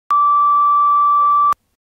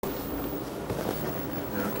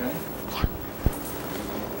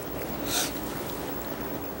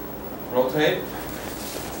Roll tape.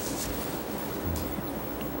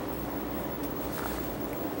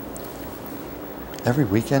 Every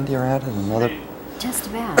weekend you're at it? Another? Just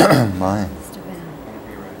about. Mine. Just about.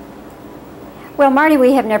 Well, Marty,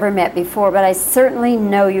 we have never met before, but I certainly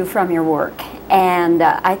know you from your work. And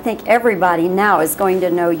I think everybody now is going to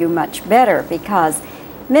know you much better because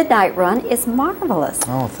Midnight Run is marvelous.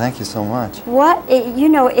 Oh, thank you so much. You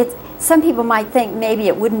know, some people might think maybe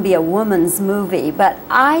it wouldn't be a woman's movie, but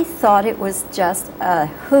I thought it was just a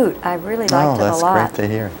hoot. I really liked it a lot. Oh, that's great to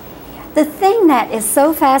hear. The thing that is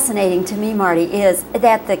so fascinating to me, Marty, is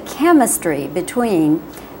that the chemistry between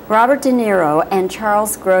Robert De Niro and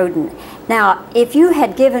Charles Grodin. Now, if you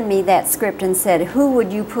had given me that script and said, who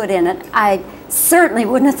would you put in it, I certainly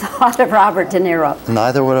wouldn't have thought of Robert De Niro.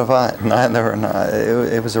 Neither would have I.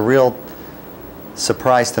 It was a real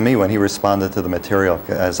surprise to me when he responded to the material.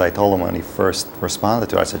 As I told him when he first responded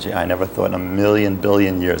to it, I said, gee, I never thought in a million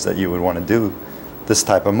billion years that you would want to do this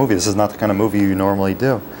type of movie. This is not the kind of movie you normally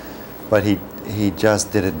do. But he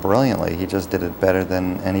just did it brilliantly. He just did it better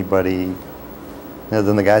than anybody,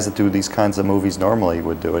 than the guys that do these kinds of movies normally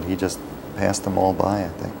would do it. He just passed them all by, I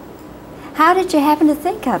think. How did you happen to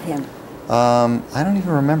think of him? I don't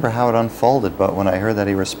even remember how it unfolded, but when I heard that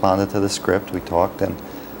he responded to the script, we talked and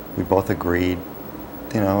we both agreed,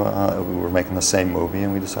 we were making the same movie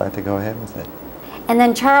and we decided to go ahead with it. And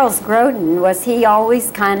then Charles Grodin, was he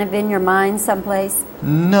always kind of in your mind someplace?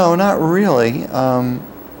 No, not really.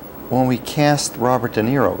 When we cast Robert De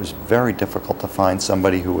Niro, it was very difficult to find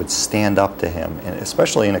somebody who would stand up to him, and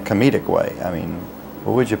especially in a comedic way. I mean,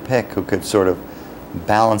 who would you pick who could sort of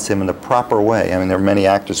balance him in the proper way? I mean, there are many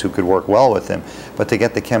actors who could work well with him, but to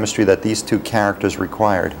get the chemistry that these two characters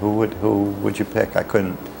required, who would you pick? I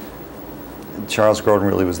couldn't. Charles Grodin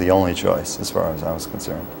really was the only choice as far as I was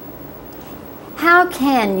concerned. How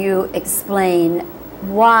can you explain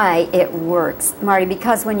why it works, Marty?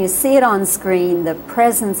 Because when you see it on screen, the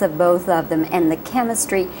presence of both of them and the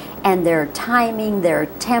chemistry and their timing, their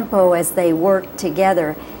tempo as they work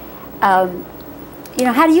together, how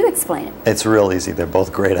do you explain it? It's real easy. They're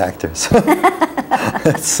both great actors.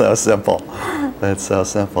 It's so simple. It's so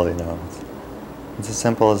simple, It's as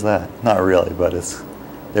simple as that. Not really, but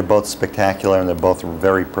they're both spectacular and they're both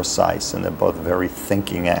very precise and they're both very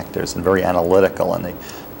thinking actors and very analytical, and they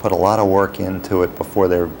put a lot of work into it before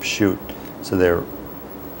they shoot, so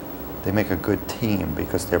they make a good team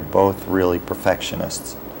because they're both really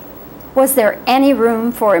perfectionists. Was there any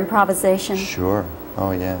room for improvisation? Sure. Oh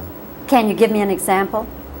yeah. Can you give me an example?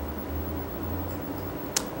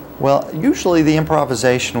 Well, usually the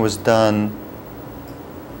improvisation was done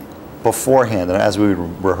beforehand, and as we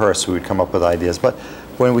would rehearse, we would come up with ideas. But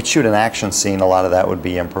when we'd shoot an action scene, a lot of that would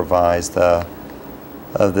be improvised. There's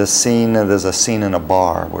a scene in a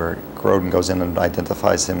bar where Grodin goes in and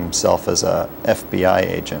identifies himself as a FBI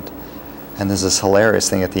agent. And there's this hilarious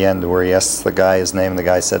thing at the end where he asks the guy his name, and the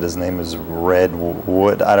guy said his name is Red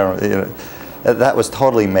Wood. I don't know. That was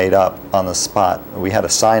totally made up on the spot. We had a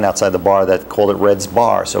sign outside the bar that called it Red's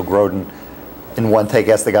Bar. So Grodin, in one take,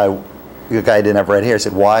 asked the guy didn't have red hair. He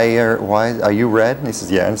said, why are you red? And he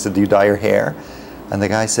says, yeah. And he said, do you dye your hair? And the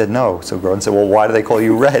guy said no. So Grodin said, well, why do they call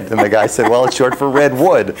you Red? And the guy said, well, it's short for Red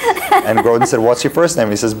Wood. And Grodin said, what's your first name?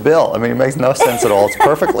 And he says, Bill. I mean, it makes no sense at all. It's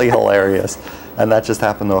perfectly hilarious. And that just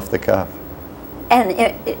happened off the cuff.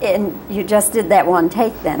 And you just did that one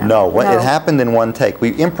take then? No, it happened in one take.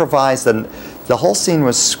 We improvised, and the whole scene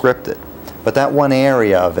was scripted. But that one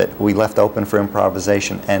area of it, we left open for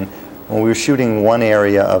improvisation. And when we were shooting one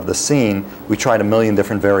area of the scene, we tried a million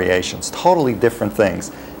different variations, totally different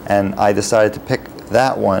things. And I decided to pick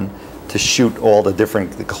that one to shoot all the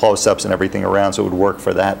different close-ups and everything around so it would work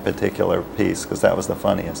for that particular piece, because that was the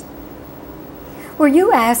funniest. Were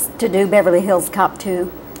you asked to do Beverly Hills Cop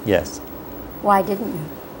 2? Yes. Why didn't you?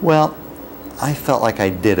 Well, I felt like I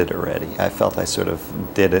did it already. I felt I sort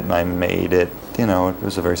of did it and I made it. It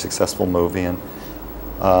was a very successful movie, and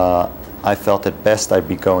I felt at best I'd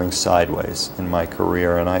be going sideways in my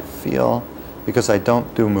career, and I feel, because I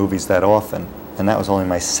don't do movies that often, and that was only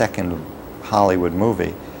my second Hollywood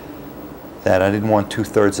movie, that I didn't want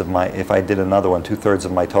if I did another one, 2/3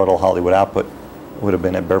 of my total Hollywood output would have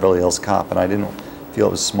been at Beverly Hills Cop, and I didn't feel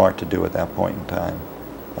it was smart to do at that point in time.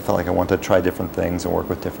 I felt like I wanted to try different things and work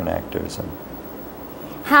with different actors.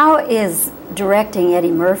 How is directing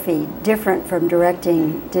Eddie Murphy different from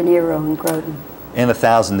directing De Niro and Grodin? In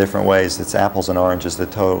 1,000 different ways. It's apples and oranges, the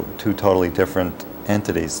two totally different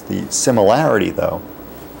entities. The similarity, though,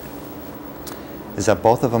 is that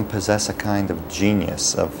both of them possess a kind of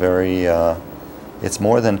genius, a very, it's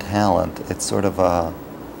more than talent, it's sort of an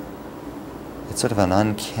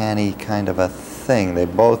uncanny kind of a thing.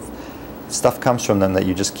 stuff comes from them that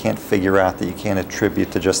you just can't figure out, that you can't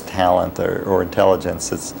attribute to just talent or intelligence.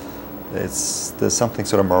 There's something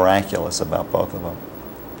sort of miraculous about both of them.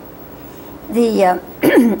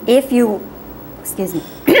 If you, excuse me,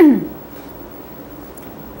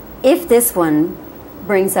 if this one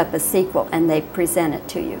brings up a sequel and they present it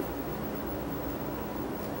to you,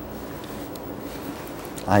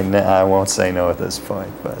 I won't say no at this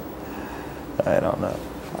point, but I don't know.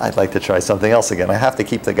 I'd like to try something else again. I have to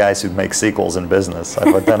keep the guys who make sequels in business.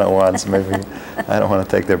 I've done it once. Maybe I don't want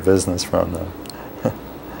to take their business from them.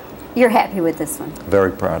 You're happy with this one?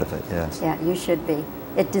 Very proud of it, yes. Yeah, you should be.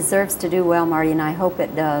 It deserves to do well, Marty, and I hope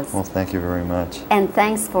it does. Well, thank you very much. And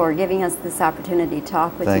thanks for giving us this opportunity to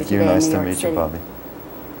talk with Thank you you. today Nice in New to York meet City. you, Bobbie.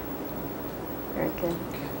 Very good.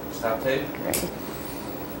 Stop tape. Great.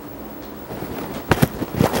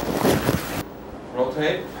 Roll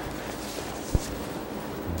tape.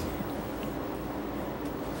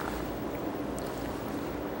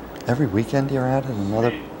 Every weekend you're at it?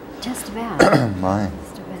 Another? Just about. My.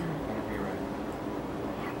 Just about.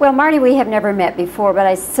 Well, Marty, we have never met before, but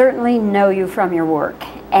I certainly know you from your work.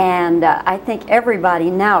 And I think everybody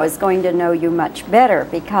now is going to know you much better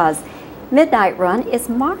because Midnight Run is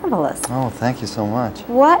marvelous. Oh, thank you so much.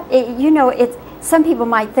 Some people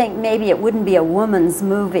might think maybe it wouldn't be a woman's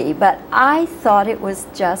movie, but I thought it was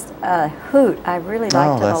just a hoot. I really liked it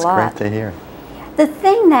a lot. Oh, that's great to hear. The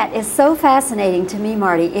thing that is so fascinating to me,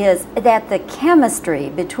 Marty, is that the chemistry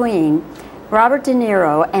between Robert De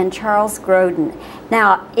Niro and Charles Grodin.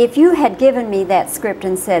 Now, if you had given me that script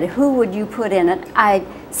and said, who would you put in it, I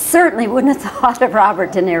certainly wouldn't have thought of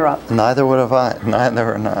Robert De Niro. Neither would have I.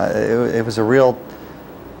 It was a real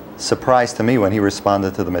surprise to me when he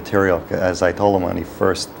responded to the material. As I told him when he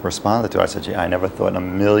first responded to it, I said, gee, I never thought in a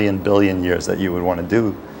million billion years that you would want to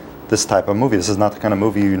do this type of movie. This is not the kind of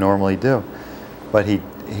movie you normally do. But he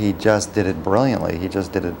just did it brilliantly. He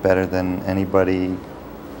just did it better than anybody,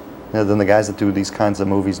 than the guys that do these kinds of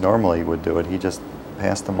movies normally would do it. He just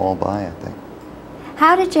passed them all by, I think.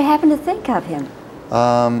 How did you happen to think of him?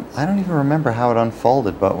 I don't even remember how it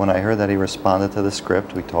unfolded, but when I heard that he responded to the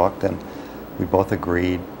script, we talked and we both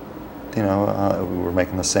agreed, we were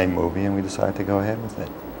making the same movie and we decided to go ahead with it.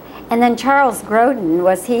 And then Charles Grodin,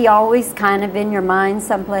 was he always kind of in your mind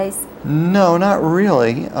someplace? No, not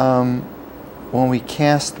really. When we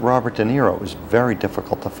cast Robert De Niro, it was very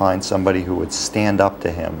difficult to find somebody who would stand up to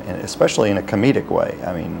him, and especially in a comedic way.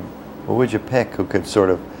 I mean, who would you pick who could sort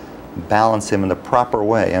of balance him in the proper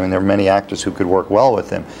way? I mean, there are many actors who could work well with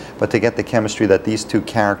him, but to get the chemistry that these two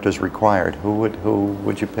characters required, who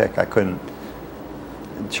would you pick? I couldn't.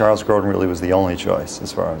 Charles Grodin really was the only choice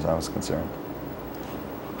as far as I was concerned.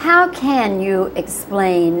 How can you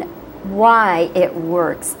explain why it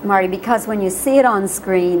works, Marty? Because when you see it on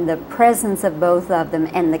screen, the presence of both of them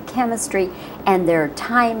and the chemistry and their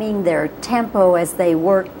timing, their tempo as they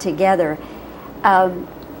work together, how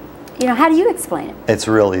do you explain it? It's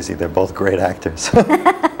real easy. They're both great actors.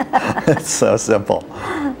 It's so simple.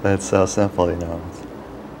 It's so simple,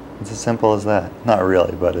 It's as simple as that. Not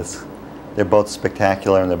really, but they're both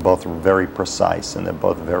spectacular and they're both very precise and they're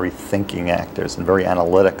both very thinking actors and very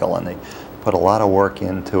analytical, and they put a lot of work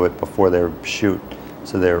into it before they shoot,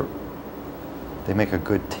 so they make a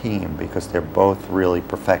good team because they're both really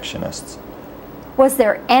perfectionists. Was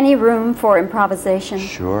there any room for improvisation?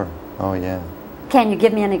 Sure. Oh yeah. Can you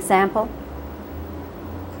give me an example?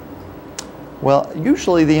 Well,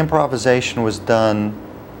 usually the improvisation was done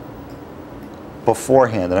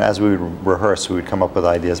beforehand, and as we would rehearse, we would come up with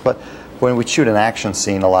ideas. But when we'd shoot an action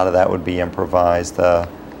scene, a lot of that would be improvised. There's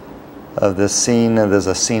a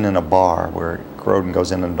scene in a bar where Grodin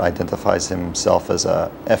goes in and identifies himself as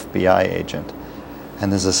a FBI agent.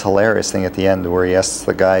 And there's this hilarious thing at the end where he asks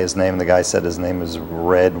the guy his name, and the guy said his name is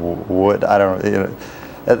Red Wood. I don't know.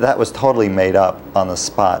 That was totally made up on the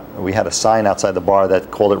spot. We had a sign outside the bar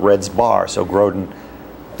that called it Red's Bar. So Grodin,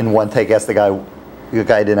 in one take, asked the guy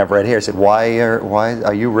didn't have red hair. He said, why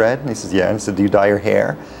are you red? And he says, yeah. And he said, do you dye your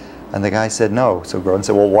hair? And the guy said no. So Grodin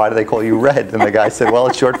said, well, why do they call you Red? And the guy said, well,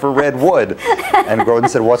 it's short for Red Wood. And Grodin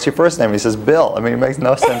said, what's your first name? And he says, Bill. I mean, it makes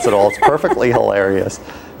no sense at all. It's perfectly hilarious.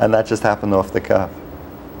 And that just happened off the cuff.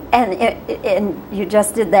 And you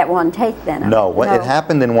just did that one take then? No, it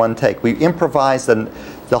happened in one take. We improvised, and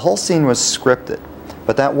the whole scene was scripted.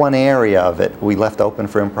 But that one area of it, we left open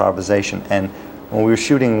for improvisation. And when we were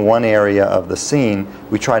shooting one area of the scene,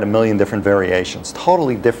 we tried a million different variations,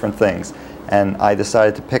 totally different things. And I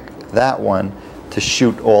decided to pick that one to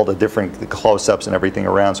shoot all the different close-ups and everything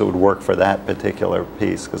around so it would work for that particular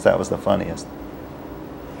piece, because that was the funniest.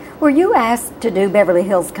 Were you asked to do Beverly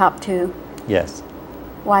Hills Cop 2? Yes.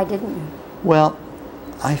 Why didn't you? Well,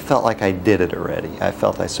 I felt like I did it already. I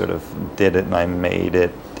felt I sort of did it and I made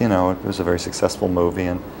it. You know, it was a very successful movie,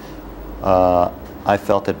 and I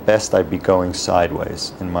felt at best I'd be going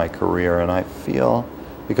sideways in my career. And I feel,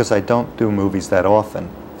 because I don't do movies that often,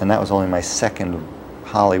 and that was only my second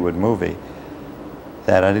Hollywood movie,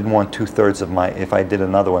 that I didn't want two-thirds of my, if I did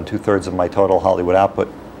another one, two-thirds of my total Hollywood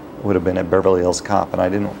output would have been at Beverly Hills Cop, and I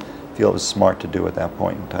didn't feel it was smart to do at that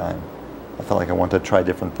point in time. I felt like I wanted to try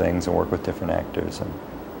different things and work with different actors. And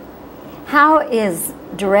how is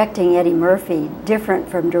directing Eddie Murphy different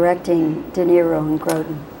from directing De Niro and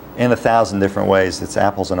Grodin? In 1,000 different ways. It's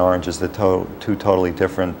apples and oranges, the two totally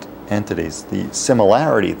different entities. The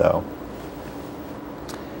similarity, though,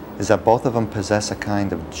 is that both of them possess a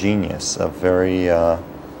kind of genius, a very,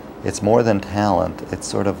 it's more than talent, it's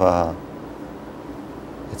sort of an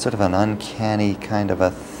uncanny kind of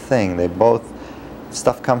a thing. They both,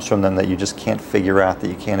 stuff comes from them that you just can't figure out, that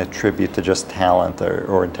you can't attribute to just talent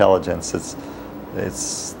or intelligence.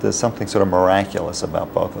 There's something sort of miraculous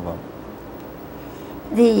about both of them.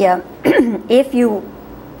 If you,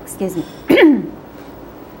 excuse me,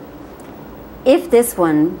 if this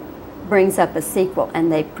one brings up a sequel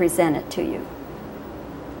and they present it to you,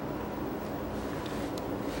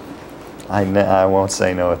 I won't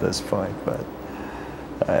say no at this point, but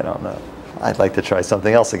I don't know. I'd like to try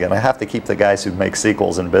something else again. I have to keep the guys who make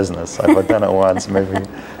sequels in business. I've done it once. Maybe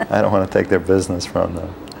I don't want to take their business from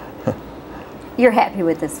them. You're happy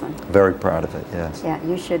with this one? Very proud of it, yes. Yeah,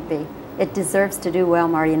 you should be. It deserves to do well,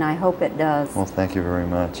 Marty, and I hope it does. Well, thank you very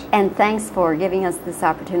much. And thanks for giving us this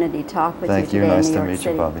opportunity to talk with Thank you you. today Nice in New to York meet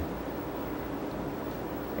City. you, Bobbie.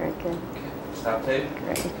 Very good. Stop tape.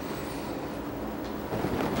 Great.